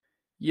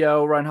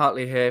Yo, Ryan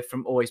Hartley here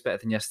from Always Better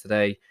Than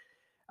Yesterday.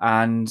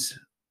 And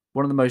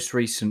one of the most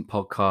recent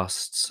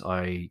podcasts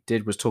I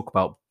did was talk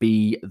about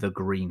Be the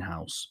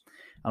Greenhouse.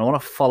 And I want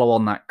to follow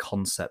on that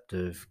concept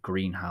of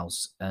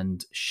greenhouse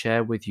and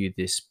share with you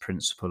this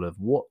principle of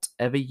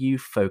whatever you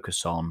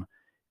focus on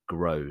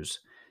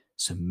grows.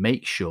 So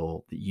make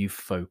sure that you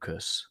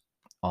focus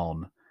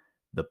on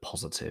the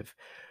positive.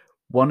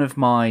 One of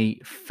my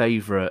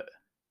favorite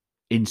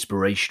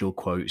inspirational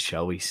quotes,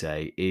 shall we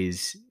say,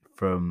 is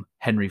from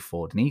Henry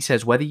Ford. And he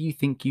says, whether you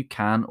think you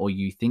can or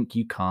you think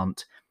you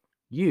can't,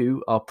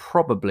 you are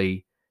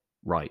probably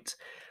right.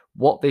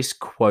 What this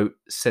quote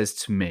says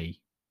to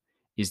me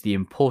is the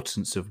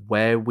importance of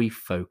where we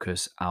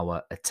focus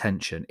our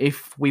attention.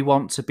 If we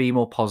want to be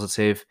more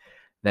positive,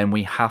 then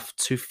we have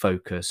to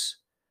focus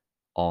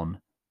on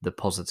the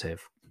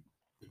positive.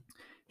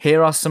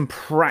 Here are some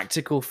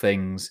practical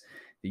things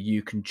that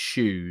you can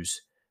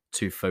choose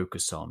to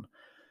focus on.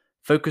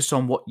 Focus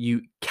on what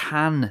you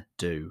can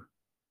do,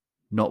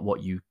 not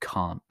what you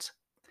can't.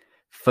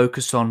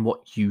 Focus on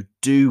what you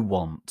do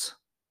want,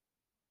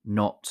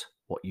 not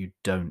what you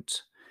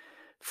don't.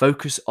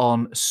 Focus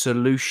on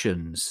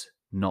solutions,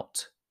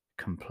 not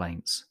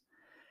complaints.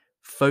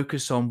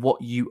 Focus on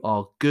what you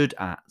are good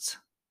at,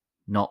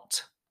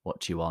 not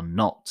what you are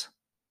not.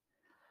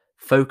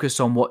 Focus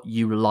on what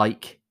you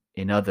like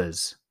in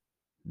others,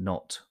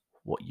 not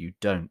what you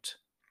don't.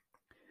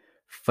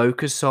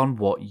 Focus on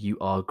what you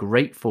are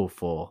grateful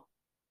for,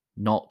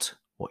 not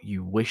what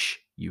you wish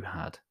you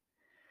had.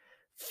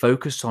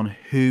 Focus on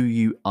who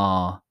you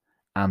are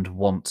and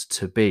want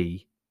to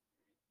be,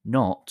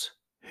 not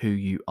who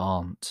you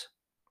aren't.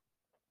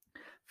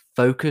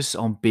 Focus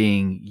on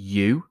being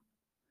you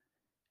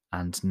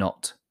and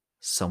not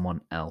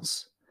someone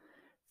else.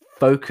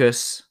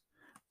 Focus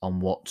on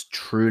what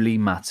truly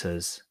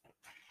matters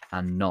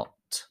and not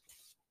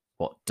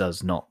what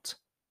does not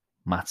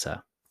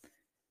matter.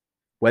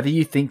 Whether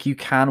you think you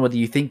can, whether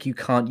you think you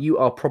can't, you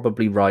are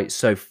probably right.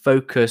 So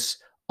focus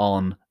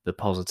on the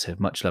positive.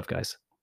 Much love, guys.